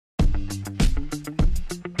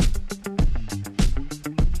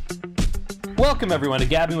Welcome, everyone, to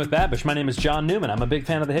Gabbing with Babish. My name is John Newman. I'm a big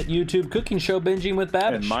fan of the hit YouTube cooking show Binging with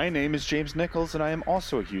Babish. And my name is James Nichols, and I am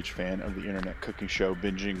also a huge fan of the internet cooking show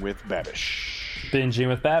Binging with Babish. Binging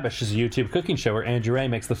with Babish is a YouTube cooking show where Andrew Ray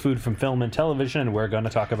makes the food from film and television, and we're going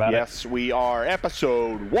to talk about it. Yes, we are.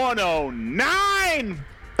 Episode 109!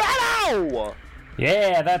 Battle!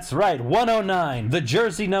 Yeah, that's right. 109. The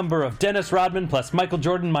jersey number of Dennis Rodman plus Michael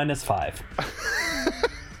Jordan minus 5.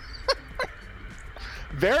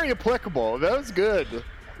 Very applicable. That was good.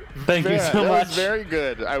 Thank you so that much. Was very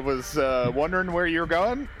good. I was wondering where you're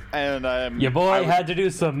going, and your boy had to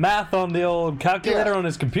do some math on the old calculator on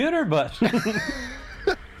his computer, but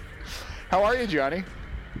How are you, Johnny?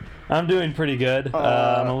 I'm doing pretty good.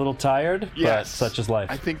 I'm a little tired, but such is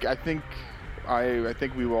life. I think we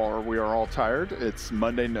are all tired. It's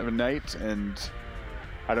Monday night, and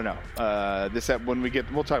I don't know. We'll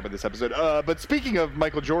talk about this episode. But speaking of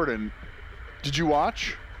Michael Jordan, did you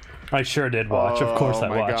watch? I sure did watch. Of course I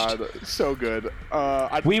watched. Oh my god, so good.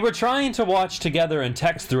 We were trying to watch together and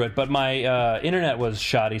text through it, but my internet was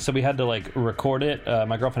shoddy, so we had to record it.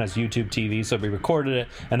 My girlfriend has YouTube TV, so we recorded it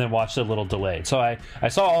and then watched it a little delayed. So I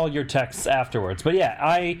saw all your texts afterwards. But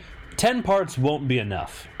yeah, 10 parts won't be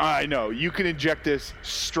enough. I know. You can inject this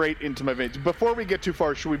straight into my veins. Before we get too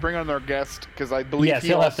far, should we bring on our guest? Because I believe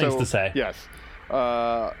he'll have things to say. Yes.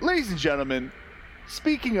 Ladies and gentlemen,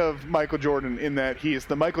 speaking of Michael Jordan in that he is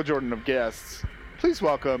the Michael Jordan of guests, please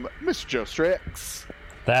welcome Mr. Joe Strix.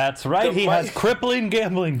 That's right. He has crippling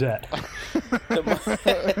gambling debt.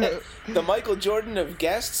 The Michael Jordan of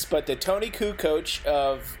guests, but the Tony Kukoc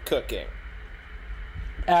of cooking.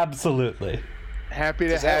 Absolutely. Happy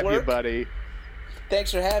to have you, buddy.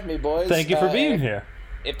 Thanks for having me, boys. Thank you for being here.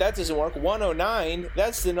 If that doesn't work, 109,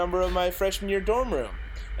 that's the number of my freshman year dorm room.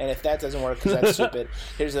 And if that doesn't work because that's stupid,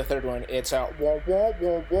 here's the third one. It's I'm glad,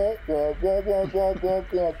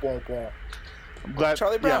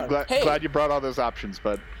 Charlie Brown. Yeah, I'm glad you brought all those options,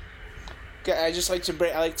 bud. I just like to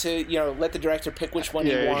let the director pick which one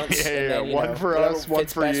he wants. Yeah. And then, one for us, one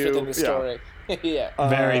for you. Within the story. Yeah.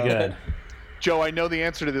 Very good. Joe, I know the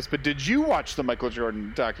answer to this, but did you watch the Michael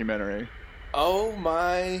Jordan documentary? Oh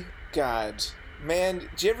my God, man!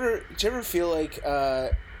 Do you ever feel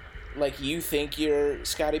like you think you're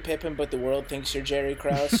Scottie Pippen, but the world thinks you're Jerry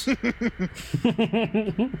Krause?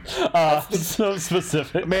 So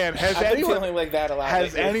specific. Man, I've been feeling like that a lot.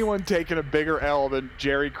 Has lately. anyone taken a bigger L than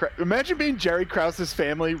Jerry Krause? Imagine being Jerry Krause's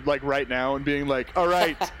family right now and being like, all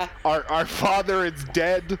right, our father is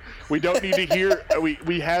dead. We don't need to hear.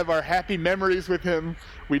 We have our happy memories with him.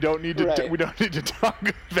 We don't need to. We don't need to talk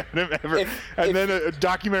about him ever. Then a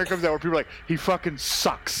documentary comes out where people are like, he fucking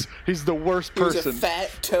sucks. He's the worst person. He's a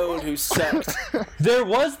fat toad who sucked. There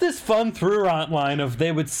was this fun through line of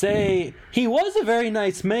they would say he was a very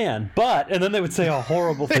nice man, and then they would say a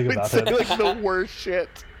horrible thing about him. Like the worst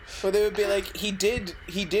shit. Well, they would be like, he did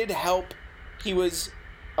help. He was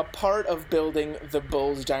a part of building the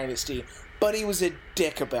Bulls dynasty. But he was a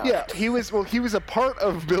dick about it. Yeah, he was a part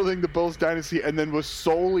of building the Bulls dynasty and then was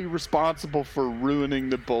solely responsible for ruining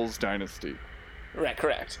the Bulls dynasty. Right,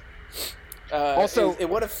 correct. Also,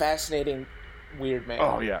 what a fascinating, weird man.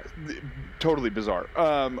 Oh, yeah. Totally bizarre.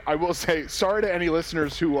 I will say, sorry to any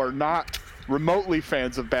listeners who are not remotely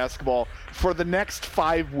fans of basketball. For the next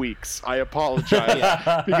 5 weeks, I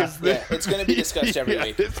apologize. Because it's going to be discussed every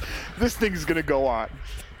week. This thing's going to go on.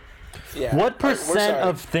 Yeah. What percent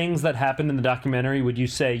of things that happened in the documentary would you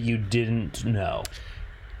say you didn't know?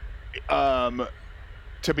 To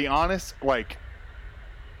be honest,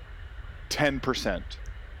 10%.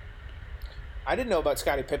 I didn't know about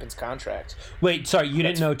Scottie Pippen's contract. Wait, sorry, you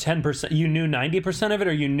didn't know 10%? You knew 90% of it,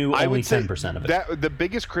 or you knew only 10% of it? The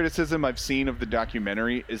biggest criticism I've seen of the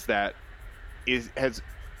documentary is that it's a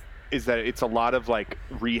lot of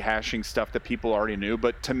rehashing stuff that people already knew.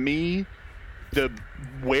 But to me,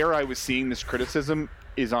 where I was seeing this criticism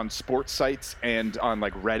is on sports sites and on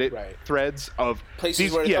Reddit threads of places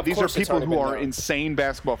these. Where, These are people who are known. insane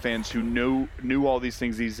basketball fans who knew all these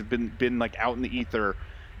things. These have been out in the ether,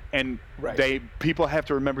 and people have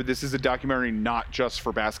to remember this is a documentary not just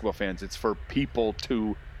for basketball fans. It's for people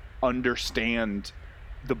to understand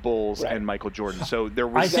the Bulls and Michael Jordan. So there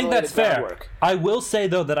was. I think that's fair. I will say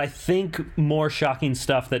though that I think more shocking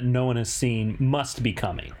stuff that no one has seen must be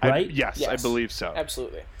coming. Right? Yes, I believe so.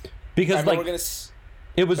 Absolutely. Because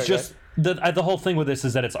it was just the whole thing with this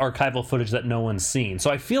is that it's archival footage that no one's seen.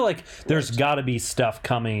 So I feel like there's got to be stuff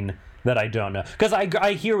coming that I don't know. Because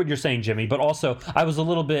I hear what you're saying, Jimmy, but also I was a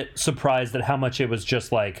little bit surprised at how much it was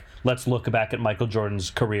just let's look back at Michael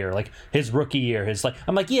Jordan's career, his rookie year.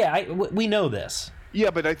 I'm we know this. Yeah,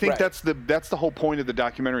 but I think Right. that's the whole point of the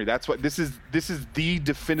documentary. That's what this is the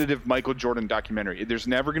definitive Michael Jordan documentary. There's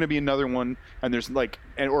never going to be another one, and there's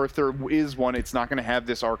or if there is one, it's not going to have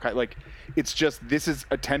this archive. Like, it's just this is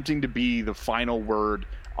attempting to be the final word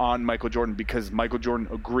on Michael Jordan because Michael Jordan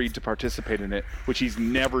agreed to participate in it, which he's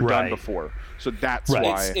never done Right. before. So that's Right.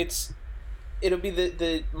 why It'll be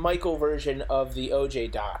the Michael version of the OJ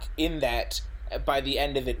doc, in that by the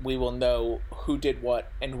end of it we will know who did what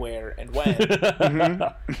and where and when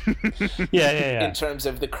Yeah. in terms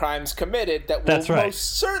of the crimes committed that will That's right.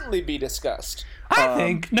 most certainly be discussed. I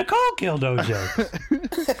think Nicole killed OJ.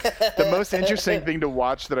 the most interesting thing to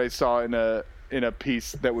watch that I saw in a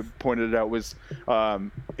piece that would pointed it out was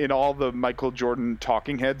in all the Michael Jordan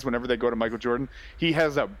talking heads. Whenever they go to Michael Jordan, he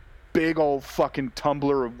has a big old fucking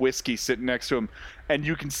tumbler of whiskey sitting next to him, and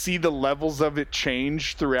you can see the levels of it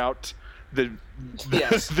change throughout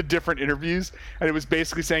Yes. the different interviews. And it was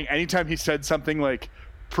basically saying anytime he said something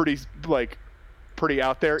pretty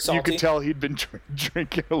out there, you Salty? could tell he'd been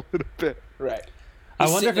drinking a little bit. Right. I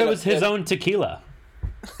He's wonder if sitting it was his in own tequila.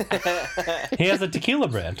 He has a tequila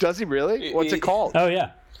brand. Does he really? What's it called? Oh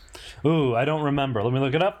yeah. Ooh, I don't remember. Let me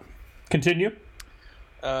look it up. Continue.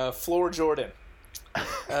 Floor Jordan.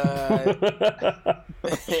 I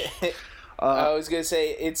was gonna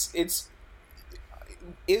say it's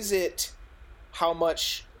is it how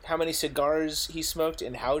many cigars he smoked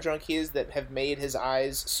and how drunk he is that have made his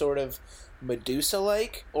eyes sort of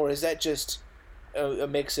Medusa-like, or is that just a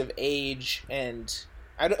mix of age and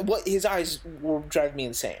his eyes will drive me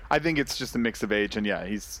insane. I think it's just a mix of age, and yeah,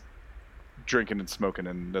 he's drinking and smoking,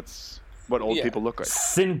 and that's what old people look like.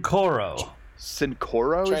 Sincoro.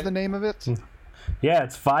 Sincoro is the name of it? Yeah,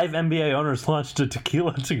 it's 5 NBA owners launched a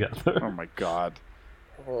tequila together. Oh my god.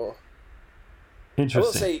 Oh.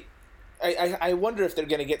 Interesting. I will say, I wonder if they're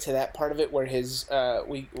going to get to that part of it where his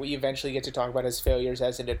we eventually get to talk about his failures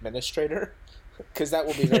as an administrator, because that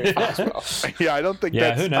will be very possible. Yeah, I don't think Yeah,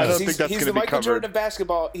 that's. who knows? I don't think He's that's the going to be Michael covered. Jordan of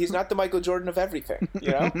basketball. He's not the Michael Jordan of everything.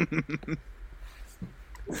 You know.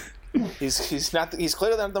 He's not. He's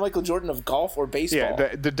clearly not the Michael Jordan of golf or baseball.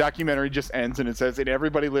 Yeah, the documentary just ends and it says, "And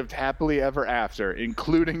everybody lived happily ever after,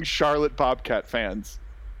 including Charlotte Bobcat fans."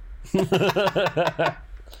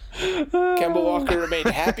 Kemba Walker remained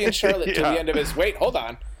happy in Charlotte till the end of his. Wait, hold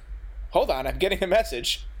on. I'm getting a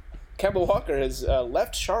message. Kemba Walker has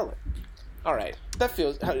left Charlotte. All right, that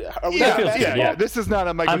feels. Are we That done feels with good, Yeah, yeah. this is not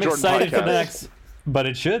a Michael I'm Jordan excited podcast. for the next, but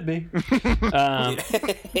it should be.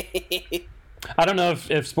 I don't know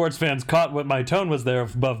if sports fans caught what my tone was there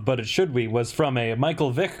above, but it should be, was from a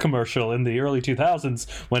Michael Vick commercial in the early 2000s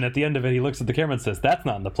when at the end of it he looks at the camera and says, "That's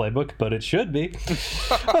not in the playbook, but it should be."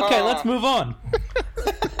 Okay, let's move on.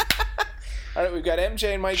 All right, we've got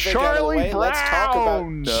MJ and Mike Vick out of the Charlie way. Let's talk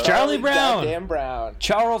Brown. about Charlie Brown. Goddamn Brown.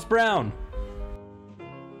 Charles Brown.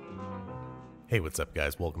 Hey, what's up,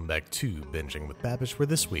 guys? Welcome back to Binging with Babish, where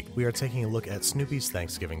this week we are taking a look at Snoopy's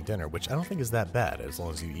Thanksgiving dinner, which I don't think is that bad, as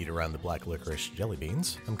long as you eat around the black licorice jelly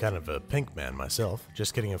beans. I'm kind of a pink man myself.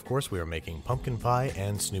 Just kidding, of course, we are making pumpkin pie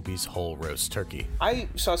and Snoopy's whole roast turkey. I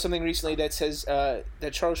saw something recently that says that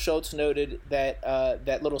Charles Schultz noted that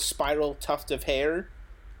that little spiral tuft of hair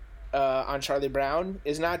on Charlie Brown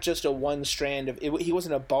is not just a one strand of. He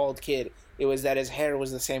wasn't a bald kid. It was that his hair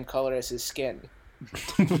was the same color as his skin.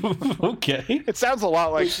 Okay. It sounds a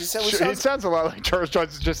lot like. Which It sounds a lot like Charles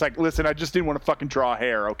Jones is just like, listen, I just didn't want to fucking draw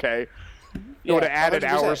hair, okay? It would have added 100%.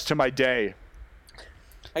 hours to my day.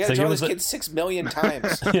 I got So to draw he this was kid 6 million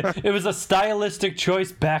times. It was a stylistic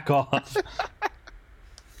choice. Back off.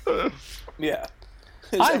 Yeah.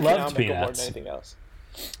 I loved Economical more Peanuts. than anything else.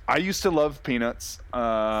 I used to love Peanuts.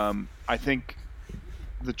 I think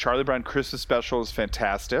the Charlie Brown Christmas special is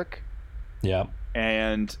fantastic. Yeah.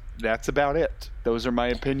 And that's about it. Those are my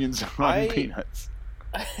opinions on Peanuts.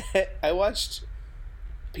 I watched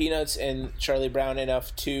Peanuts and Charlie Brown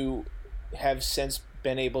enough to have since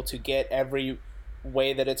been able to get every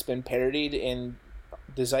way that it's been parodied in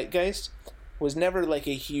the zeitgeist. Was never like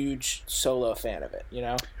a huge solo fan of it, you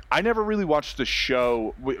know? I never really watched the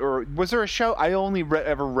show, or was there a show? I only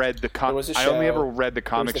ever read the There was a I only show. ever read the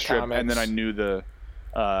comic the strip, and then I comics. knew the.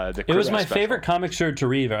 It was Christmas my special. favorite comic strip to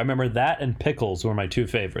read. I remember that and Pickles were my two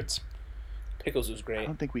favorites. Pickles was I great.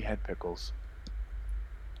 don't think we had Pickles.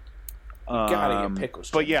 Gotta get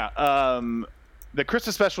Pickles. But Jim. yeah, the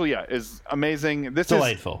Christmas special, is amazing.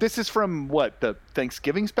 Delightful. This is from what, the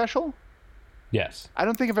Thanksgiving special? Yes. I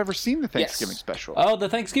don't think I've ever seen the Thanksgiving Yes. special. Oh, the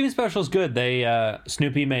Thanksgiving special is good. They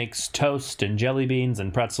Snoopy makes toast and jelly beans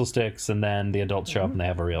and pretzel sticks, and then the adults show up and they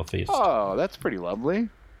have a real feast. Oh, that's pretty lovely.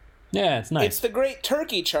 Yeah, it's nice. It's the great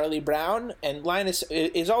turkey, Charlie Brown, and Linus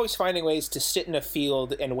is always finding ways to sit in a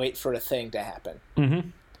field and wait for a thing to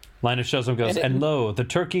happen. Linus shows him, goes, and lo, the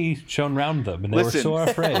turkey shone round them, and they were so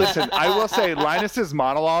afraid. Listen, I will say, Linus's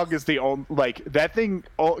monologue is the only, like, that thing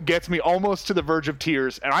gets me almost to the verge of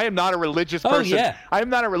tears, and I am not a religious person. Yeah. I am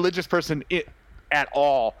not a religious person at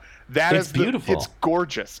all. That It's is beautiful. It's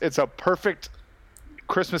gorgeous. It's a perfect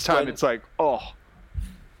Christmas time. It's like,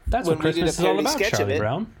 That's what When we did a Christmas is all parody about, sketch of Charlie it,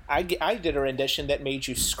 Brown. I did a rendition that made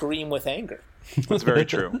you scream with anger. that's very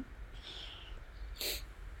true.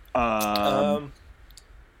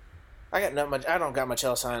 I got not much. I don't got much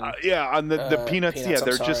else on. Yeah, on the peanuts. Yeah, Peanuts, I'm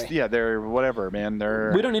they're just sorry. they're whatever, man.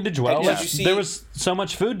 They're We don't need to dwell. Did you see- There was so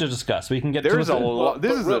much food to discuss. We can get to there's it. a lot.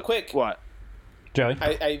 This but is real quick. What? Joey?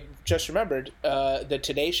 I just remembered the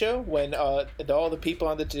Today Show when all the people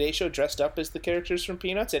on the Today Show dressed up as the characters from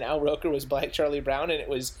Peanuts, and Al Roker was Black Charlie Brown, and it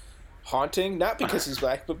was haunting. Not because he's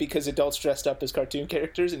black, but because adults dressed up as cartoon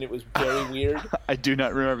characters, and it was very weird. I do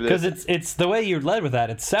not remember this. Because it's the way you led with that.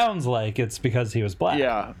 It sounds like it's because he was black.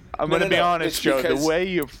 Yeah, I'm going to be honest, it's Joe. because- The way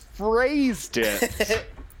you phrased it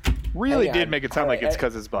really Hang did on. make it sound like it's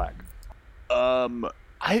because it's black.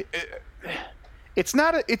 It's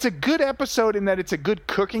not. It's a good episode in that it's a good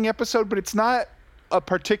cooking episode, but it's not a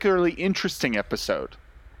particularly interesting episode.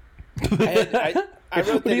 I wrote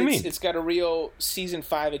What do that you mean? it's got a real season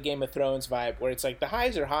 5 of Game of Thrones vibe, where it's like the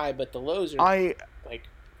highs are high, but the lows are like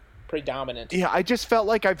predominant. Yeah, I just felt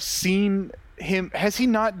like I've seen him. Has he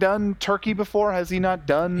not done Turkey before? Has he not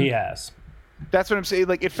done? He has. That's what I'm saying.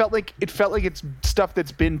 Like it felt like it's stuff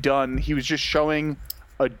that's been done. He was just showing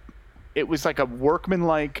it was like a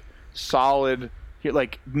workman-like, solid,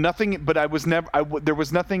 like nothing. But I was never. There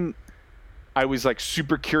was nothing. I was like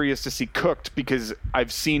super curious to see cooked because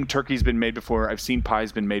I've seen turkey's been made before. I've seen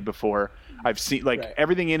pie's been made before. I've seen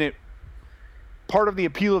everything in it. Part of the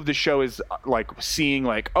appeal of the show is like seeing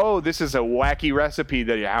like, oh, this is a wacky recipe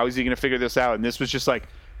that how is he going to figure this out? And this was just like,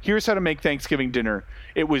 here's how to make Thanksgiving dinner.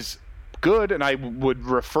 It was good, and I would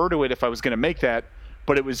refer to it if I was going to make that.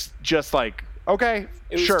 But it was just like, okay,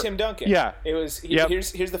 It was sure. Tim Duncan. Yeah. It was. Yep.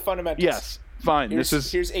 Here's the fundamentals. Yes, fine. Here's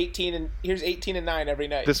 18 and 9 every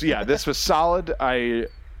night. This was solid.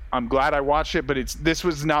 I'm glad I watched it, but this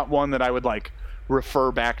was not one that I would like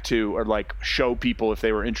refer back to or like show people if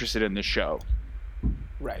they were interested in the show.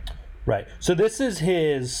 Right. So this is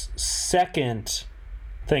his second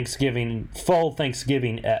full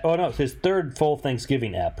Thanksgiving his third full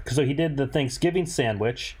Thanksgiving ep. So he did the Thanksgiving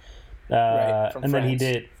sandwich, from and then he Friends.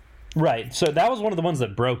 did right. So that was one of the ones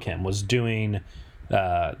that broke him, was doing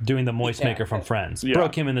the moist maker from Friends. Yeah.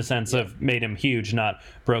 Broke him in the sense of made him huge, not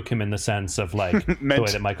broke him in the sense of like the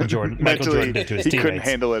way that Michael Jordan did to his he teammates. couldn't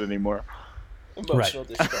handle it anymore. Emotional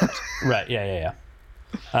distress. Right, yeah.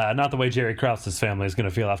 Not the way Jerry Krause's family is going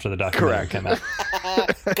to feel after the documentary came out.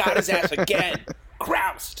 Got his ass again.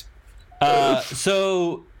 Groused. Let's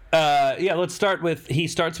start with, he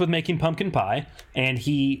starts with making pumpkin pie, and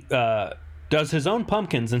he does his own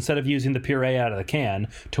pumpkins instead of using the puree out of the can,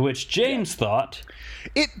 to which James thought...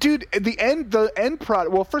 Dude, the end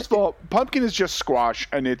product. Well, first of all, pumpkin is just squash,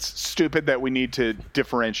 and it's stupid that we need to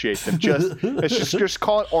differentiate them. Let's just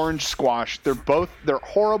call it orange squash. They're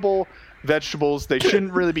horrible vegetables. They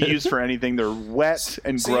shouldn't really be used for anything. They're wet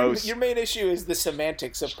and gross. Your main issue is the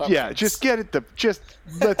semantics of pumpkins. Yeah, just get it.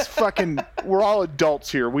 Let's fucking. We're all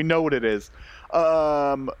adults here. We know what it is.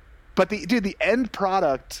 But the end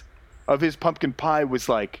product of his pumpkin pie was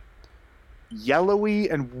like yellowy,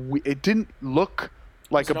 and it didn't look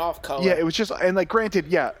like an off color. Yeah, it was just, and like, granted,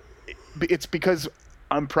 yeah, it's because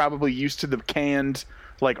I'm probably used to the canned,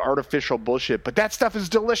 like, artificial bullshit, but that stuff is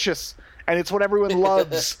delicious, and it's what everyone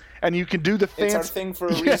loves. And you can do the fancy. It's our thing for a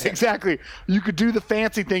reason. Yeah, exactly. You could do the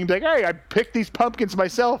fancy thing, be like, hey, I picked these pumpkins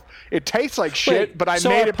myself. It tastes like shit, Wait, but I so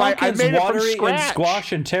made are it from watery scratch. and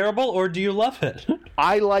squash and terrible, or do you love it?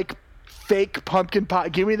 I like fake pumpkin pie.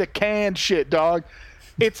 Give me the canned shit, dog.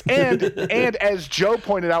 And as Joe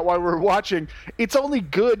pointed out while we were watching, it's only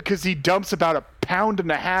good because he dumps about 1.5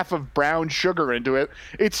 pounds of brown sugar into it.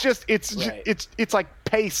 It's like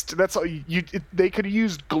paste. That's all they could have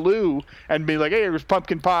used glue and be like, hey, here's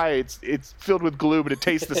pumpkin pie. It's filled with glue, but it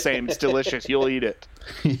tastes the same. It's delicious. You'll eat it.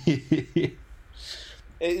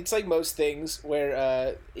 It's like most things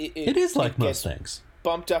where it is like most gets things.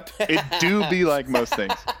 bumped up. It do be like most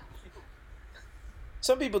things.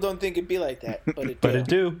 Some people don't think it'd be like that, but it But it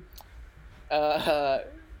do.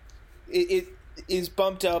 It is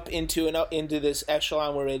bumped up into this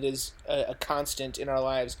echelon where it is a constant in our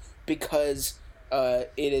lives because it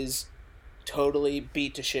is totally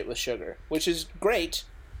beat to shit with sugar, which is great.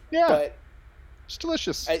 Yeah, but it's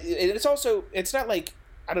delicious. it's also, it's not like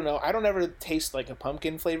I don't know. I don't ever taste like a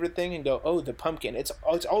pumpkin flavored thing and go, "Oh, the pumpkin." It's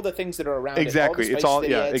all the things that are around Exactly. it. It's all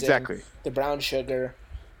exactly. The brown sugar.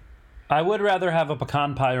 I would rather have a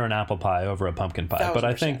pecan pie or an apple pie over a pumpkin pie, but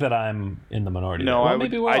I think 1000%. that I'm in the minority. No,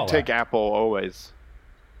 there. Well, I'd take apple always.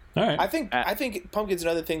 All right. I think pumpkin's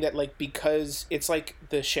another thing that, like, because it's like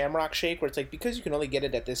the Shamrock Shake, where it's like, because you can only get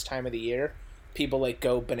it at this time of the year, people like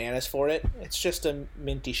go bananas for it. It's just a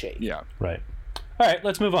minty shake. Yeah. Right. All right,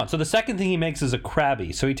 let's move on. So the second thing he makes is a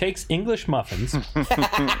Krabby. So he takes English muffins.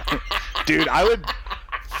 Dude, I would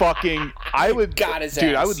got his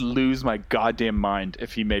dude, ass. I would lose my goddamn mind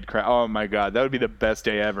if he made crab. Oh my god, that would be the best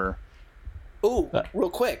day ever. Ooh, real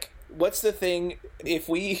quick. What's the thing if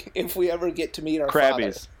we ever get to meet our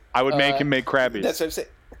Krabbies. father? I would make him make Krabbies. That's what I'm saying.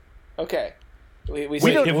 Okay. Wait,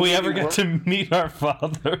 if we ever get to meet our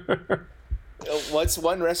father. What's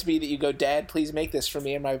one recipe that you go, Dad, please make this for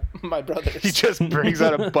me and my brothers? He just brings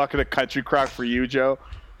out a bucket of Country Crock for you, Joe.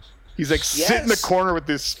 He's like, sit in the corner with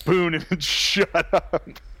this spoon and shut up.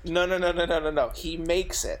 No. He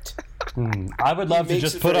makes it. I would love to makes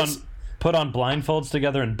just it put for on blindfolds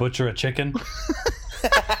together and butcher a chicken.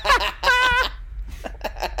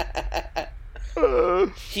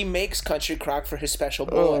 He makes Country Crock for his special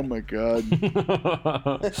Oh boy. my god.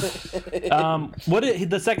 The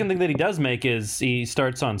second thing that he does make is he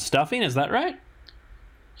starts on stuffing. Is that right?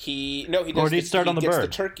 He does. Or did he start on the gets bird? The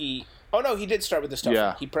turkey. Oh no, he did start with the stuffing.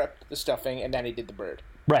 Yeah. He prepped the stuffing and then he did the bird.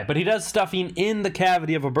 Right, but he does stuffing in the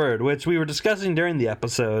cavity of a bird, which we were discussing during the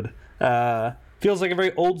episode. Feels like a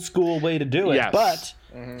very old school way to do it, Yes. but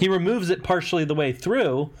he removes it partially the way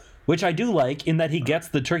through, which I do like, in that he gets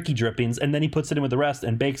the turkey drippings and then he puts it in with the rest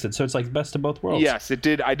and bakes it. So it's like best of both worlds. Yes, it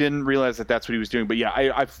did. I didn't realize that that's what he was doing, but yeah,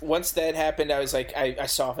 I Once that happened, I was like, I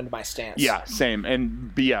softened my stance. yeah, same.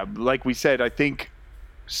 And but yeah, like we said, I think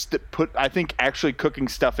actually cooking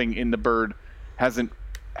stuffing in the bird hasn't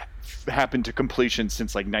happened to completion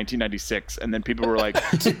since like 1996, and then people were like,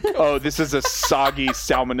 "Oh, this is a soggy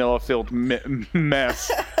salmonella-filled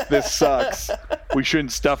mess. This sucks. We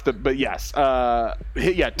shouldn't stuff the." But yes,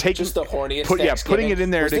 taking Just the horniest. putting it in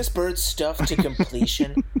there. Was this bird stuffed to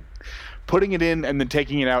completion? Putting it in and then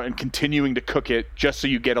taking it out and continuing to cook it just so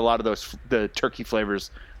you get a lot of the turkey flavors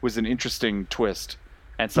was an interesting twist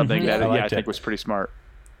and something that I think was pretty smart.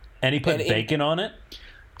 And he put bacon on it?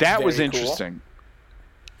 That was Very cool. interesting.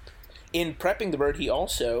 In prepping the bird, he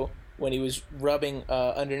also, when he was rubbing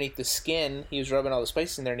underneath the skin, he was rubbing all the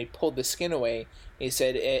spices in there, and he pulled the skin away. He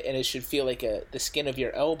said, and it should feel like the skin of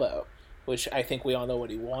your elbow, which I think we all know what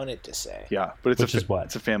he wanted to say. Yeah, but Which is what?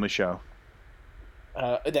 It's a family show.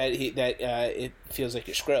 It feels like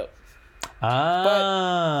your scrote.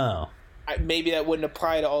 Oh. Maybe that wouldn't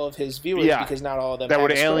apply to all of his viewers because not all of them. That have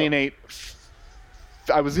would a scrote. alienate.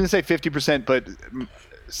 I was going to say 50%, but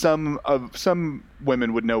some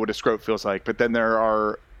women would know what a scrote feels like. But then there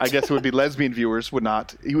are, I guess it would be lesbian viewers would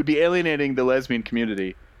not. He would be alienating the lesbian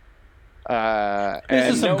community.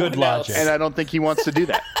 This is some good logic. And I don't think he wants to do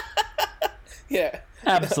that. Yeah,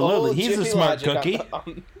 Absolutely. Old He's a Jimmy smart logic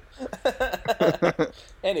cookie.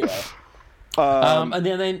 Anyway. And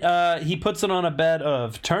then he puts it on a bed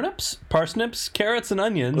of turnips, parsnips, carrots, and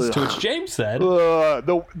onions, to which James said,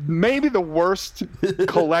 Maybe the worst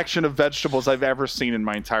collection of vegetables I've ever seen in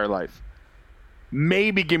my entire life.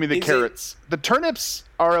 Maybe give me the carrots. The turnips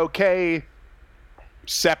are okay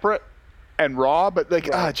separate and raw, but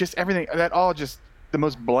just everything, that all just the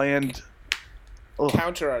most bland.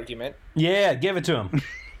 Counter argument. yeah, give it to him.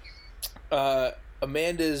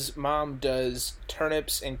 Amanda's mom does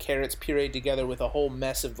turnips and carrots pureed together with a whole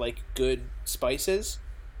mess of like good spices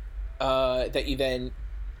that you then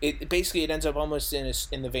it ends up almost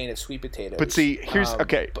in the vein of sweet potatoes. But see, here's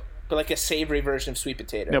but like a savory version of sweet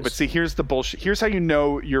potatoes. No, but see, here's the bullshit. Here's how you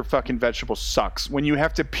know your fucking vegetable sucks: when you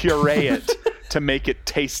have to puree it to make it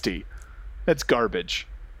tasty. That's garbage.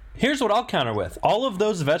 Here's what I'll counter with. All of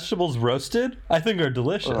those vegetables roasted, I think, are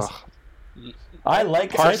delicious. I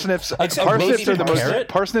like parsnips. Parsnips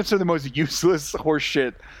Parsnips are the most useless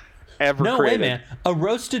horseshit ever No created. way, man. A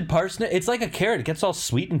roasted parsnip, it's like a carrot. It gets all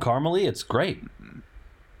sweet and caramely. It's great.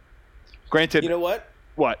 Granted, you know what?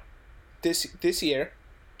 What? This year,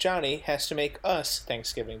 Johnny has to make us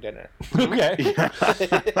Thanksgiving dinner. Okay.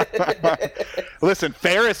 Listen,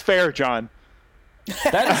 fair is fair, John.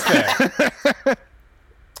 That is fair.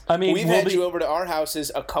 I mean, We've had you over to our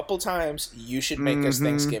houses a couple times. You should make us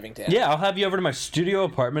Thanksgiving dinner. Yeah, I'll have you over to my studio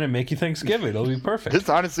apartment and make you Thanksgiving. It'll be perfect. This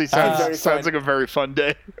honestly sounds like a very fun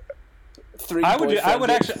day. Three I would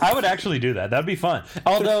boyfriends- actually do that. That'd be fun.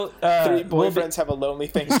 Although Three boyfriends have a lonely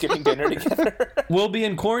Thanksgiving dinner together. we'll be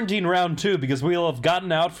in quarantine round 2 because we'll have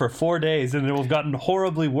gotten out for 4 days and it will have gotten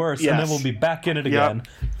horribly worse, and then Yes. we'll be back in it Yep. again.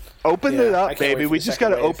 Open Yeah, it I up, can't wait baby. for We the just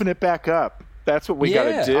second got to wave. open it back up. That's what we got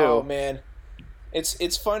Yeah. to do. Oh man,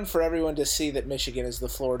 it's fun for everyone to see that Michigan is the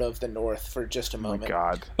Florida of the North for just a Oh my moment.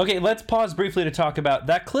 God. Okay, let's pause briefly to talk about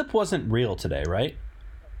that clip. Wasn't real today, right?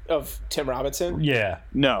 Of Tim Robinson? Yeah.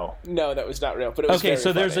 No. No, that was not real. But it was Okay, very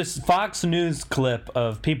so there's funny. this Fox News clip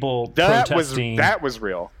of people That protesting. was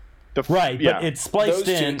real. Right, yeah. but it's spliced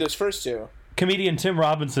in. those first two. Comedian Tim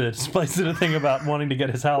Robinson spliced in a thing about wanting to get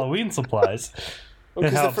his Halloween supplies. And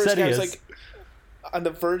Because how the first upset guy he was is. like on the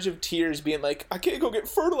verge of tears, being like, "I can't go get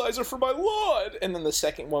fertilizer for my lawn," and then the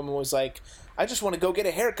second woman was like, "I just want to go get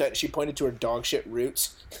a haircut." And she pointed to her dog shit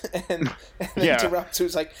roots, and then Yeah. Tim Robinson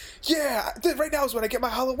was like, "Yeah, right now is when I get my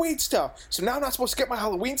Halloween stuff. So now I'm not supposed to get my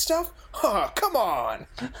Halloween stuff? Huh? Come on."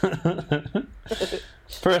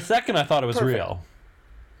 For a second, I thought it was Perfect. real.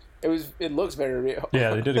 It looks very real.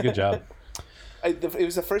 Yeah, they did a good job. It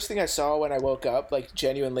was the first thing I saw when I woke up. Like,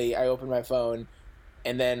 genuinely, I opened my phone,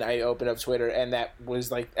 and then I opened up Twitter, and that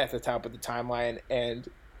was, like, at the top of the timeline. And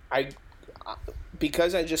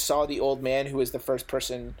because I just saw the old man who was the first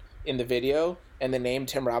person in the video, and the name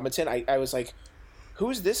Tim Robinson, I was like, who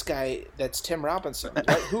is this guy that's Tim Robinson? What,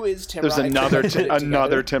 who is Tim There's Robinson?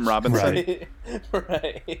 another Tim Robinson.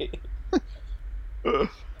 Right. Right.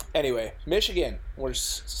 Anyway, Michigan. We'll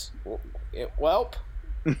see.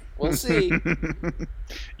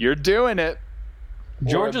 You're doing it.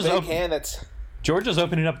 Georgia's Or a big hand that's Georgia's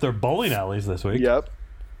opening up their bowling alleys this week. Yep.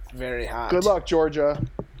 very hot. Good luck, Georgia.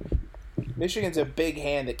 Michigan's a big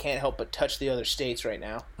hand that can't help but touch the other states right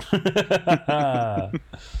now.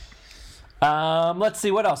 Let's see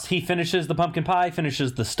what else. He finishes the pumpkin pie,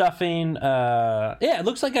 finishes the stuffing. Yeah, it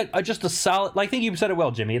looks like just a solid. I think you said it well,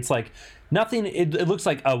 Jimmy. It's like nothing. It looks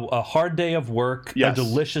like a hard day of work, Yes. a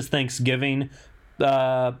delicious Thanksgiving.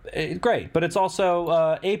 Great, but it's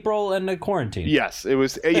also April and a quarantine. Yes, it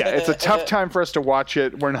was. Yeah, it's a tough time for us to watch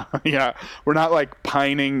it. We're not. Yeah, we're not like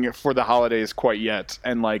pining for the holidays quite yet.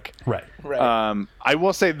 And like, Right. Right. I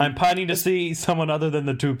will say, I'm pining to see someone other than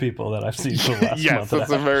the 2 people that I've seen for the last yes, month.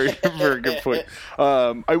 that's a very, very good point.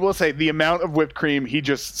 I will say the amount of whipped cream he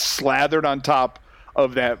just slathered on top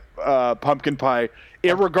of that pumpkin pie,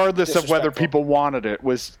 regardless of whether Disrespectful. people wanted it,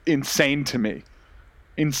 was insane to me.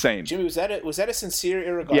 Insane. Jimmy, was that a sincere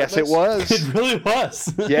irregardless? Yes, it was. It really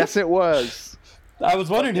was. Yes, it was. I was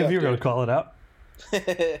wondering if you were Yeah, going to call it out.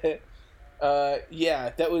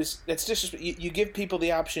 Yeah, that's just you give people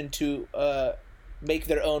the option to make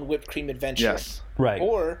their own whipped cream adventure, Yes. Right.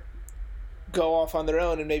 or go off on their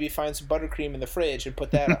own and maybe find some buttercream in the fridge and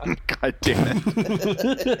put that on. God damn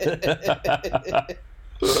it.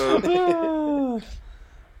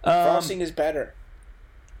 Frosting is better.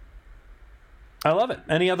 I love it.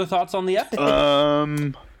 Any other thoughts on the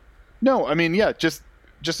episode? No, I mean, yeah, just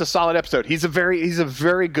a solid episode. He's a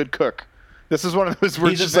very good cook. This is one of those where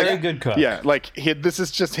He's it's a just very like, good cook. Yeah, like this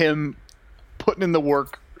is just him putting in the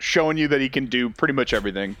work, showing you that he can do pretty much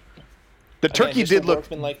everything. The turkey did look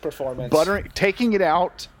like performance. buttering, taking it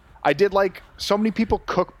out. I did like so many people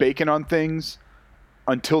cook bacon on things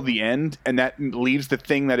until the end, and that leaves the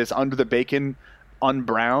thing that is under the bacon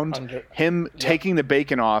unbrowned. Him taking the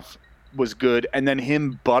bacon off was good, and then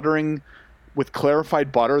him buttering with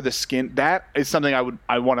clarified butter the skin. That is something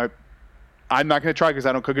I want to. I'm not going to try because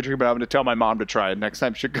I don't cook a turkey, but I'm going to tell my mom to try it next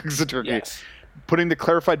time she cooks a turkey. Yes. Putting the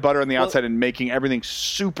clarified butter on the outside and making everything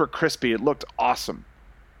super crispy. It looked awesome.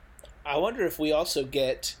 I wonder if we also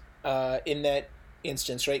get in that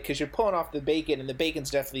instance, right? Because you're pulling off the bacon, and the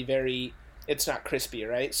bacon's definitely it's not crispy,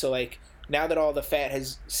 right? So like now that all the fat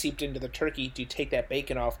has seeped into the turkey, do you take that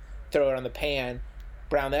bacon off, throw it on the pan,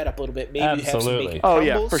 brown that up a little bit, maybe have some Absolutely. bacon Oh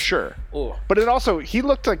crumbles? yeah, for sure. Ooh. But it also, he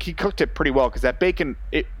looked like he cooked it pretty well because that bacon,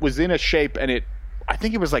 it was in a shape, and I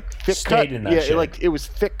think it was like thick Stayed cut. in that Yeah, shape. it was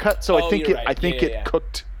thick cut. So Oh, I think you're it, right. I think Yeah, it yeah.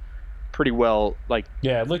 cooked pretty well. Like,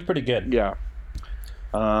 Yeah, it looked pretty good. yeah.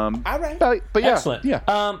 All right. But yeah, Excellent. yeah.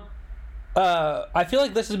 I feel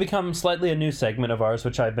like this has become slightly a new segment of ours,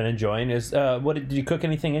 which I've been enjoying. Is did you cook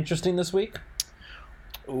anything interesting this week?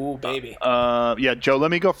 Ooh, baby. Yeah, Joe,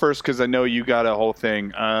 let me go first because I know you got a whole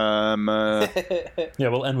thing. Yeah,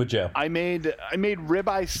 we'll end with Joe. I made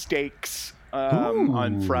ribeye steaks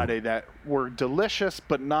on Friday that were delicious,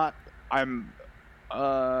 but not.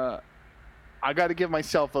 I got to give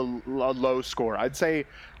myself a low score. I'd say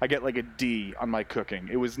I get like a D on my cooking.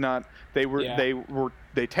 It was not. They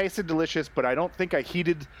tasted delicious, but I don't think I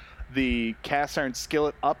heated the cast iron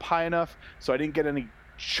skillet up high enough, so I didn't get any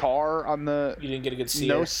char on the. You didn't get a good sear.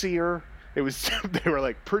 No sear. It was they were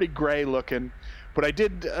like pretty gray looking, but I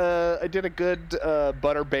did a good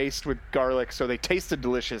butter based with garlic, so they tasted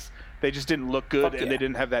delicious. They just didn't look good, and they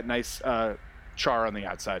didn't have that nice char on the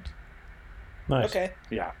outside. Nice. Okay.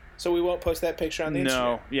 Yeah. So we won't post that picture on the Instagram.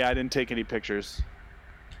 No. Yeah, I didn't take any pictures.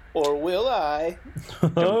 Or will I?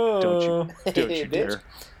 Oh. Don't you dare.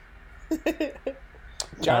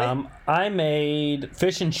 Johnny? I made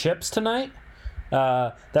fish and chips tonight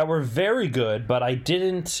that were very good, but I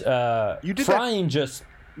didn't You did frying just.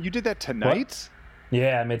 You did that tonight?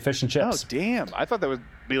 Yeah, I made fish and Oh, chips. damn. I thought that would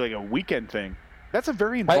be like a weekend thing. That's a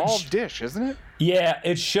very involved dish, isn't it? Yeah,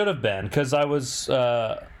 it should have been, because I was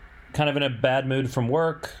kind of in a bad mood from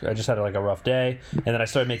work. I just had like a rough day, and then I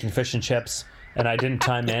started making fish and chips, and I didn't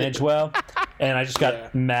time manage well, and I just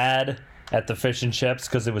got mad at the fish and chips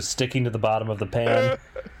because it was sticking to the bottom of the pan.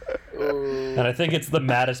 And I think it's the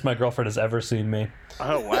maddest my girlfriend has ever seen me.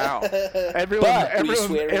 Oh, wow.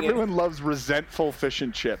 Everyone loves resentful fish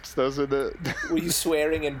and chips. Those are the... Were you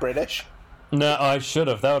swearing in British? No, I should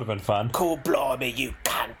have. That would have been fun. Cool, blimey, you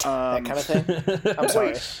cunt. That kind of thing. I'm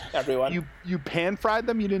sorry, everyone. You pan fried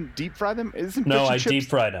them? You didn't deep fry them? Isn't No, fish and I chips... deep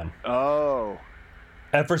fried them. Oh.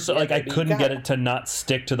 At first, I baby, you couldn't got get it. it to not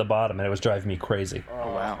stick to the bottom, and it was driving me crazy.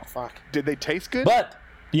 Oh, wow. Fuck. Did they taste good? But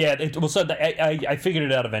yeah, I figured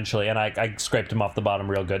it out eventually, and I scraped them off the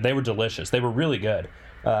bottom real good. They were delicious. They were really good.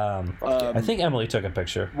 I think Emily took a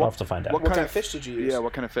picture. We'll have to find out. What kind of fish did you use? Yeah,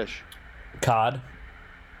 what kind of fish? Cod.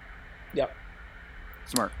 Yep.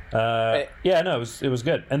 Smart. Yeah, no, it was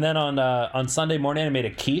good. And then on Sunday morning, I made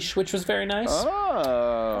a quiche, which was very nice.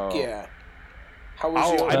 Oh. Yeah. How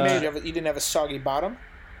was your... you didn't have a soggy bottom?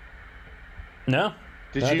 No.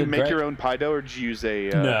 Did No, I you did make great. your own pie dough, or did you use a...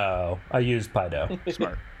 No, I used pie dough.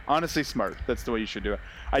 Smart. Honestly, smart. That's the way you should do it.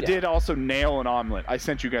 I did also nail an omelet. I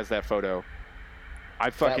sent you guys that photo. I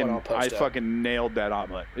fucking nailed that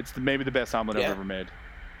omelet. It's maybe the best omelet I've ever made.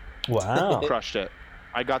 Wow. Crushed it.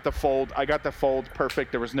 I got the fold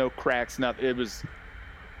perfect. There was no cracks. Nothing. It was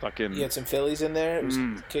fucking... You had some Phillies in there. It was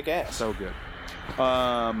kick-ass. So good.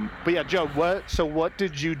 But yeah, Joe, what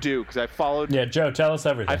did you do? Because I followed... Yeah, Joe, tell us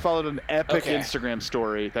everything. I followed an epic Instagram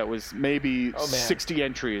story that was maybe Oh, man. 60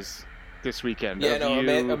 entries this weekend. Yeah, of no,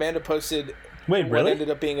 you... Amanda posted... Wait, what really? ended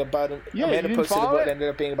up being about an... Yeah, Amanda you didn't posted follow what it? ended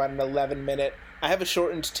up being about an 11-minute... I have a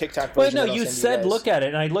shortened TikTok Wait, version. no, that I'll you send said guys. look at it,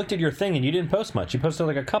 and I looked at your thing, and you didn't post much. You posted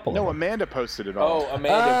like a couple. No, of them. Amanda posted it all. Oh,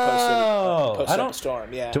 Amanda posted I up don't. a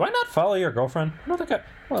storm, yeah. Do I not follow your girlfriend? I don't think I.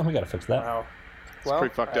 Well, we gotta fix that. Wow. Well,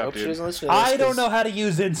 pretty fucked I up, hope she dude. doesn't listen to this, I don't 'cause know how to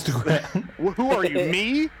use Instagram. Well, who are you,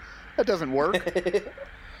 me? That doesn't work.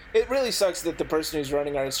 It really sucks that the person who's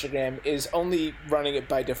running our Instagram is only running it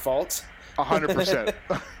by default. 100%.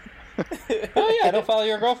 Oh yeah, I don't follow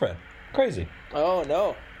your girlfriend. Crazy. Oh,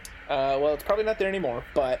 no. Well, it's probably not there anymore,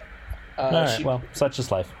 but... All right. Well, such is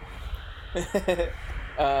life.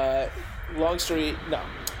 long story... No.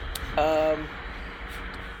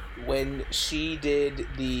 When she did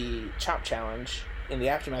the chop challenge, in the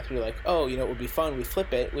aftermath, we were like, oh, you know, it would be fun. We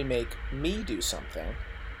flip it. We make me do something.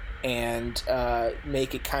 And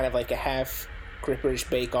make it kind of like a half Great British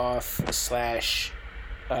Bake Off /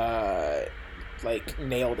 like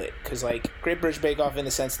nailed it, because like Great British Bake Off in the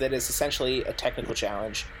sense that it's essentially a technical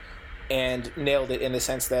challenge, and nailed it in the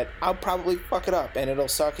sense that I'll probably fuck it up and it'll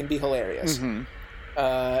suck and be hilarious. Mm-hmm.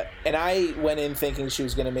 And I went in thinking she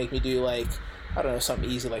was gonna make me do like, I don't know, something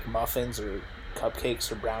easy like muffins or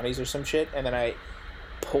cupcakes or brownies or some shit, and then I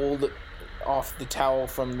pulled off the towel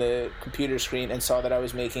from the computer screen and saw that I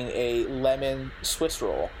was making a lemon Swiss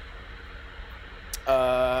roll.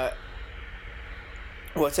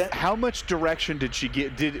 What's that? How much direction did she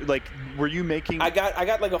get? Were you making... I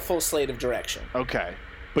got like a full slate of direction. Okay.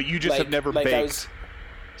 But you just have never baked.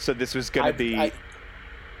 So this was going to be...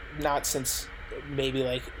 Not since maybe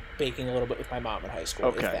like baking a little bit with my mom in high school.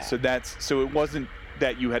 Okay. So it wasn't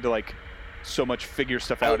that you had to like so much figure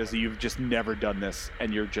stuff out as that you've just never done this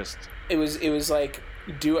and you're just... It was like,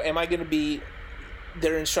 am I going to be...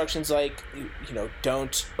 There are instructions like, you know,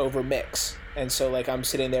 don't over mix. And so like I'm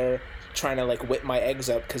sitting there trying to like whip my eggs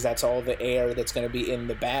up because that's all the air that's going to be in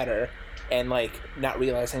the batter, and like not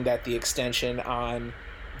realizing that the extension on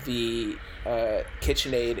the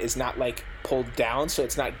KitchenAid is not like pulled down, so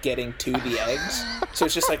it's not getting to the eggs, so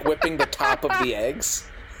it's just like whipping the top of the eggs.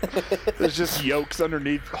 There's just yolks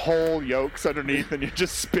underneath, whole yolks underneath, and you're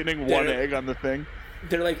just spinning one egg on the thing.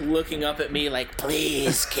 They're like looking up at me like,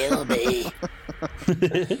 please kill me.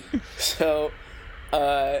 So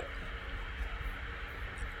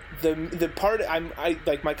the part I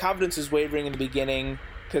like, my confidence is wavering in the beginning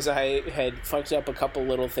because I had fucked up a couple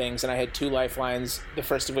little things, and I had 2 lifelines, the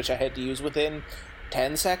first of which I had to use within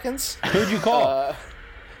 10 seconds. Who'd you call?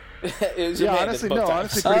 It was Yeah, Amanda honestly, both no, times.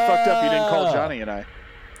 honestly, pretty fucked up. You didn't call Oh. Johnny and I.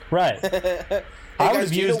 Right. Hey, I would guys, have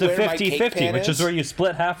do you used know the where my cake 50-50, pan which is is? where you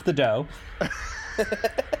split half the dough.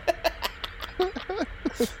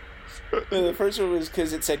 No, the first one was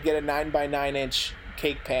because it said get a 9 by 9 inch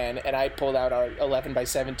cake pan, and I pulled out our 11 by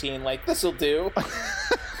 17. Like, this'll do.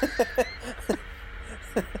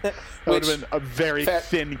 That would have been a very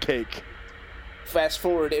thin cake. Fast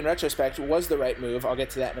forward, in retrospect, was the right move. I'll get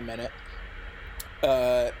to that in a minute.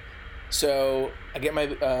 So I get my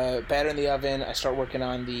batter in the oven. I start working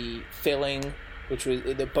on the filling, which was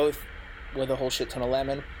both with a whole shit ton of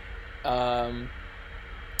lemon.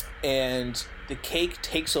 And the cake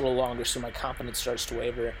takes a little longer, so my confidence starts to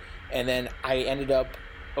waver. And then I ended up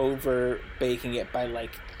over baking it by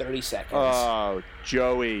like 30 seconds. Oh,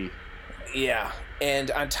 Joey. Yeah, and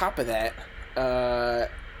on top of that, the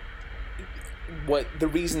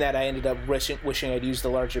reason that I ended up wishing I'd used the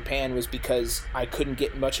larger pan was because I couldn't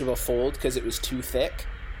get much of a fold because it was too thick,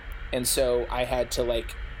 and so I had to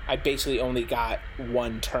I basically only got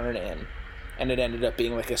one turn in, and it ended up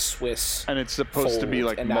being like a Swiss. And it's supposed to be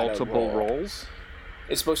fold like and not a multiple roll. rolls.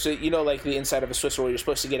 It's supposed to, like the inside of a Swiss roll, you're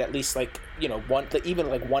supposed to get at least one, even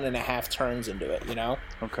like 1.5 turns into it,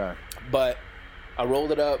 Okay. But I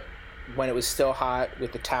rolled it up when it was still hot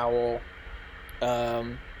with the towel,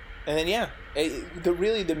 and then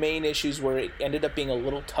the main issues were it ended up being a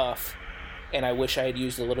little tough, and I wish I had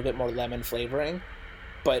used a little bit more lemon flavoring,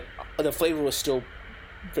 but the flavor was still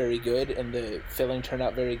very good and the filling turned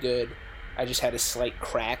out very good. I just had a slight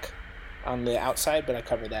crack on the outside, but I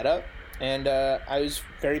covered that up, and I was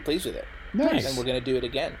very pleased with it. Nice. And we're gonna do it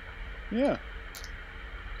again. Yeah.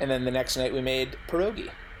 And then the next night we made pierogi.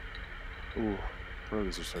 Ooh,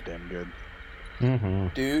 pierogies are so damn good. Mm-hmm.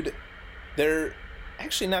 Dude, they're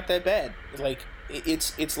actually not that bad. Like,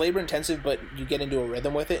 it's labor intensive, but you get into a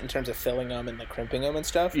rhythm with it in terms of filling them and crimping them and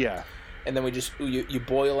stuff. Yeah. And then you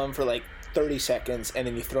boil them for like 30 seconds, and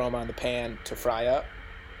then you throw them on the pan to fry up.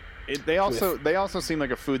 They also seem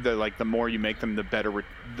like a food that the more you make them, the better.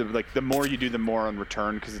 The more you do, the more on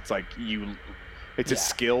return, because it's it's a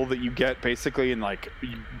skill that you get basically, and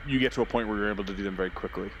you get to a point where you're able to do them very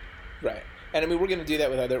quickly. Right. And I mean, we're going to do that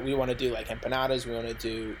with we want to do empanadas, we want to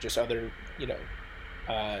do just other,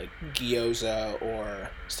 gyoza or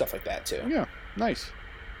stuff like that too. Yeah, nice.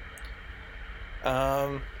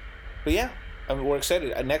 But yeah, we're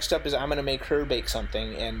excited. Next up is I'm going to make her bake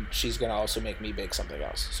something, and she's going to also make me bake something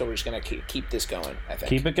else. So we're just going to keep this going, I think.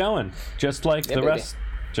 Keep it going. Just like the baby. rest.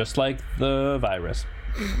 Just like the virus.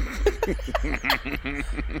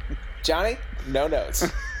 Johnny, no notes.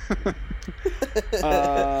 Do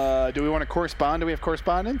we want to correspond? Do we have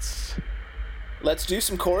correspondence? Let's do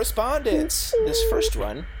some correspondence. This first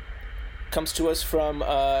one comes to us from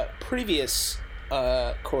previous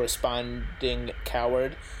corresponding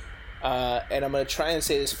coward, and I'm going to try and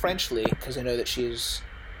say this Frenchly because I know that she's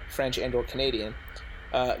French and or Canadian.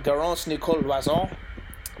 Garance Nicole Loison.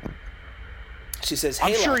 She says,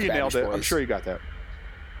 "Hey, I'm sure Locks you nailed Babish it. Boys." I'm sure you got that.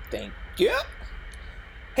 Thank you.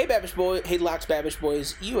 Hey, Babish Boy. Hey, Locks Babish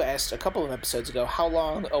Boys. You asked a couple of episodes ago how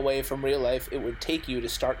long away from real life it would take you to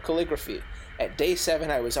start calligraphy. At day 7,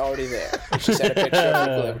 I was already there. She sent a picture of her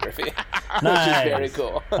calligraphy, Nice. which is very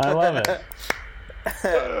cool. I love it.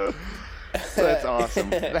 That's awesome.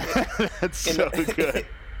 That's so good.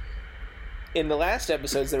 In the last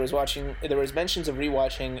episodes, there was mentions of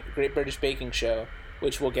rewatching Great British Baking Show,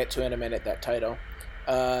 which we'll get to in a minute, that title,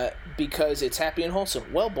 because it's happy and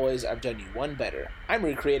wholesome. Well, boys, I've done you one better. I'm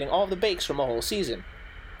recreating all of the bakes from a whole season.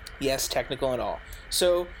 Yes, technical and all.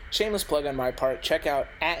 So, shameless plug on my part, check out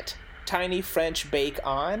at Tiny French Bake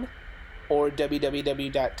On, or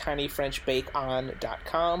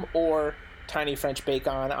www.tinyfrenchbakeon.com, or Tiny French Bake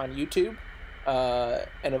On YouTube.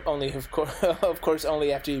 And only, of course,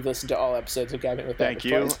 only after you've listened to all episodes of Gabbing with Thank Babish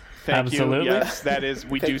you. Boys. Thank Absolutely. you. Yes, that is.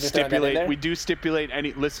 We Thank do you for throwing that in stipulate. there. We do stipulate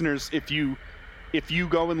any listeners. If you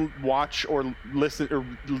go and watch or listen or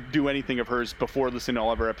do anything of hers before listening to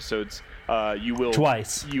all of our episodes, you will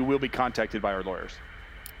Twice. You will be contacted by our lawyers.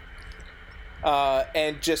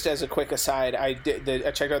 And just as a quick aside, I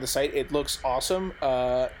checked out the site. It looks awesome.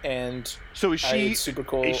 And So is she it's super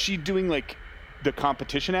cool. Is she doing the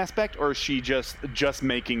competition aspect, or is she just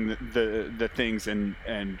making the things and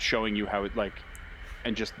showing you how it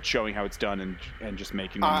and just showing how it's done and just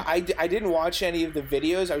making them? I didn't watch any of the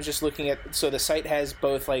videos. I was just looking at. So the site has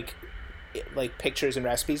both like pictures and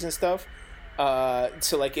recipes and stuff.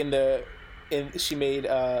 So she made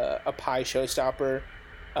a pie showstopper,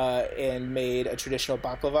 and made a traditional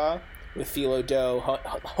baklava with phyllo dough,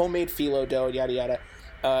 homemade phyllo dough, yada yada.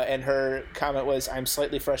 And her comment was, "I'm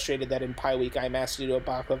slightly frustrated that in Pie Week I'm asked to do a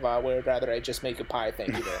baklava, where I'd rather I just make a pie.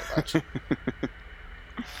 Thank you very much."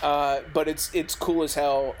 But it's cool as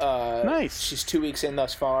hell. Nice. She's 2 weeks in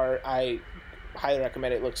thus far. I highly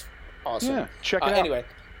recommend it. It looks awesome. Yeah, check it out. Anyway,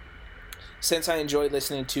 since I enjoyed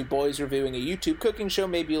listening to boys reviewing a YouTube cooking show,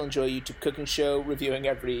 maybe you'll enjoy a YouTube cooking show reviewing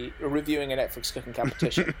a Netflix cooking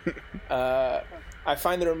competition. I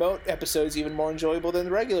find the remote episodes even more enjoyable than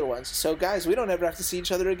the regular ones. So, guys, we don't ever have to see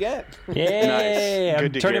each other again. Yay! Nice. I'm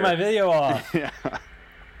Good to turning hear. my video off. Yeah.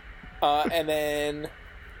 And then,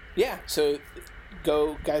 yeah, so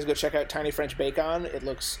go check out Tiny French Bacon. It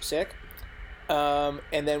looks sick. And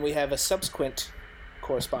then we have a subsequent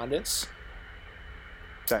correspondence.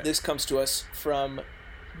 This comes to us from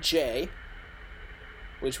Jay,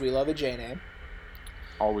 which we love a J name.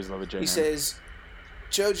 Always love a J name. He says,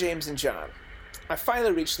 "Joe, James, and John, I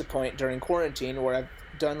finally reached the point during quarantine where I've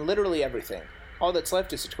done literally everything. All that's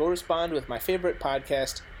left is to correspond with my favorite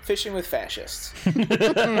podcast, Fishing with Fascists."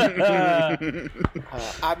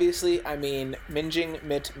 Obviously, I mean Minging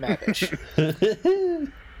Mit Mavish.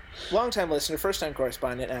 Long-time listener, first-time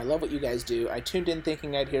correspondent, and I love what you guys do. I tuned in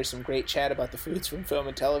thinking I'd hear some great chat about the foods from film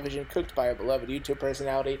and television cooked by a beloved YouTube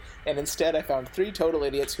personality, and instead I found three total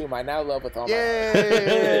idiots whom I now love with all my heart.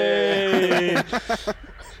 Yay!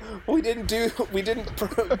 We didn't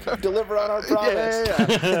deliver on our promise.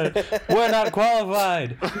 We're not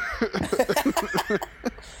qualified.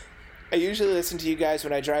 I usually listen to you guys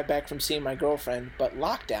when I drive back from seeing my girlfriend, but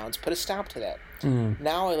lockdowns put a stop to that.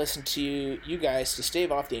 Now I listen to you guys to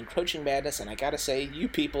stave off the encroaching madness, and I gotta say, you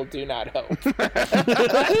people do not help.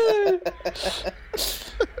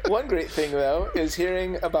 One great thing, though, is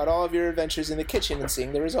hearing about all of your adventures in the kitchen and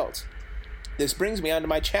seeing the results. This brings me on to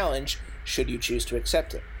my challenge, should you choose to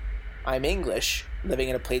accept it. I'm English, living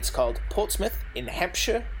in a place called Portsmouth in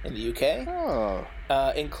Hampshire in the UK. Oh.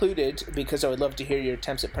 Included, because I would love to hear your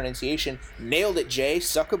attempts at pronunciation. Nailed it, Jay.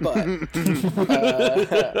 Suck a butt.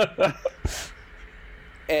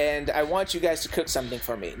 And I want you guys to cook something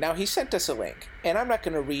for me. Now, he sent us a link, and I'm not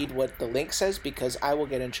going to read what the link says because I will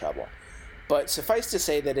get in trouble. But suffice to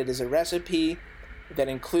say that it is a recipe that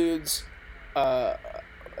includes a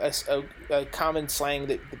common slang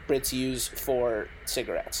that the Brits use for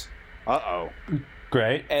cigarettes. Uh-oh.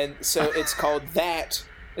 Great. And so it's called that.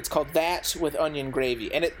 It's called that with onion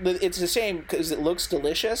gravy, and it's a shame because it looks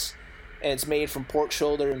delicious, and it's made from pork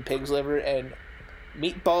shoulder and pig's liver, and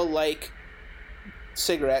meatball-like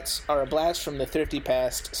cigarettes are a blast from the thrifty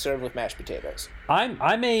past, served with mashed potatoes.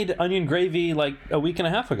 I made onion gravy like a week and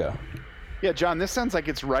a half ago. Yeah, John, this sounds like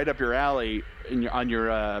it's right up your alley on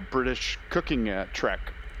your British cooking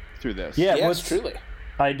trek through this. Yeah, Yes, truly.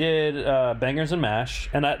 I did bangers and mash,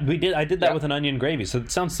 and I did that Yeah. with an onion gravy, so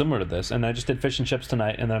it sounds similar to this. And I just did fish and chips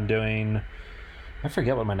tonight, and then I'm doing, I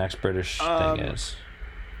forget what my next British thing is.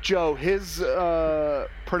 Joe, his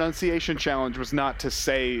pronunciation challenge was not to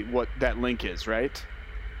say what that link is, right?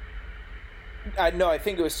 No, I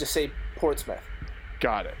think it was to say Portsmouth.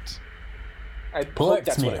 Got it. I hope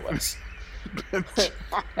that's what it Portsmouth. was.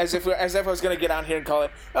 As if I was going to get on here and call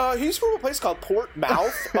it, he's from a place called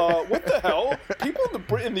Portmouth. What the hell? People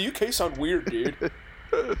in the UK sound weird, dude.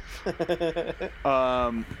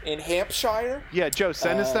 In Hampshire? Yeah, Joe,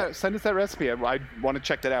 send us that recipe. I want to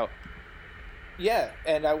check that out. Yeah,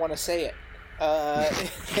 and I want to say it.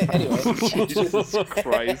 Anyway. Jesus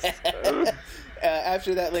Christ.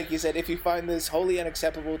 After that link, he said, if you find this wholly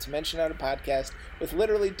unacceptable to mention on a podcast with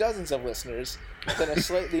literally dozens of listeners, then a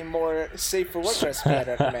slightly more safe-for-work recipe I'd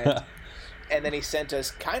recommend. And then he sent us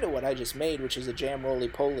kind of what I just made, which is a jam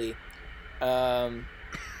roly-poly,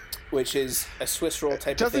 which is a Swiss roll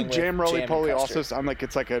type of thing. Doesn't jam roly-poly also sound like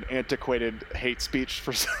it's like an antiquated hate speech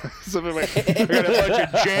for something like, we got a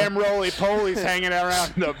bunch of jam roly-polies hanging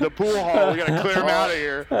around the pool hall. We got to clear them out of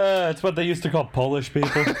here. It's what they used to call Polish people.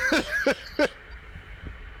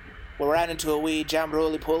 We ran into a wee jam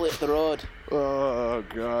roly-poly up the road. Oh,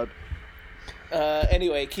 God.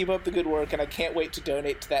 Anyway, keep up the good work, and I can't wait to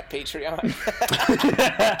donate to that Patreon.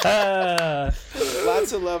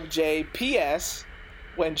 Lots of love, Jay. P.S.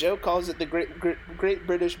 When Joe calls it the Great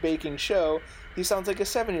British Baking Show, he sounds like a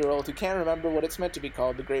 7-year-old who can't remember what it's meant to be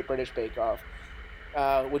called, the Great British Bake Off.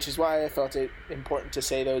 Which is why I felt it important to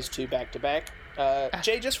say those two back to back.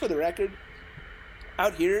 Jay, just for the record,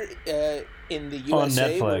 out here in the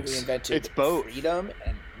USA, where we invented freedom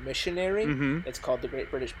and missionary, it's called the Great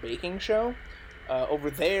British Baking Show. Over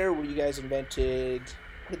there, where you guys invented,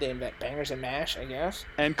 what did they invent? Bangers and mash, I guess.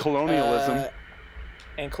 And colonialism.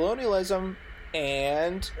 And colonialism,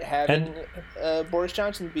 and having Boris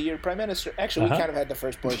Johnson be your prime minister. Actually, we kind of had the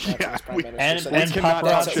first Boris Johnson as prime minister. And, so and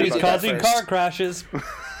paparazzi's causing car crashes.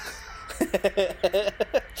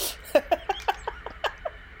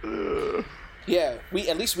 Yeah,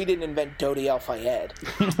 at least we didn't invent Dodi Al-Fayed.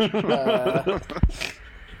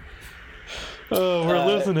 Oh, we're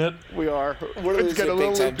losing it. We are. We're It's losing got a it big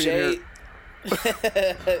little time. loopy Jay,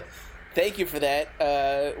 here. thank you for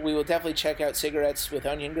that. We will definitely check out Cigarettes with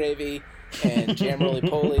Onion Gravy and Jam Roly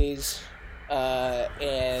Polies.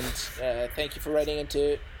 And thank you for writing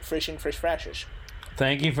into Frisch and Frisch Frashes.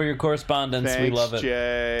 Thank you for your correspondence. Thanks, we love it.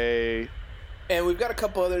 Jay. And we've got a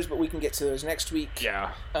couple others, but we can get to those next week.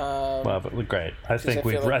 Yeah. Well, but great. I think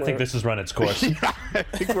I think this has run its course. I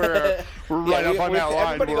think we're right up on that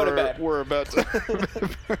line. Everybody go to bed. We're about to...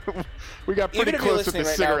 we got pretty Even if you're close with the listening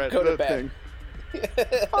right cigarette now, go to bed. thing.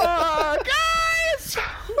 Guys!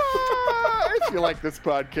 If you like this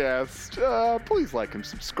podcast, please like and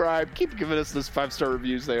subscribe. Keep giving us those 5-star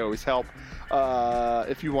reviews. They always help.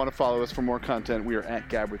 If you want to follow us for more content, we are at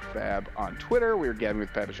Gab with Bab on Twitter. We are Gabbing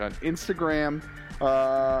with Babish on Instagram.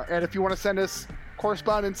 And if you want to send us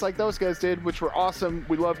correspondence like those guys did, which were awesome,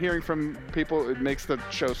 we love hearing from people. It makes the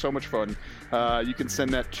show so much fun. You can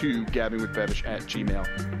send that to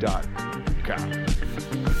gabbingwithbabish@gmail.com.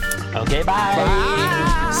 Okay,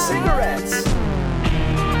 bye. Cigarettes.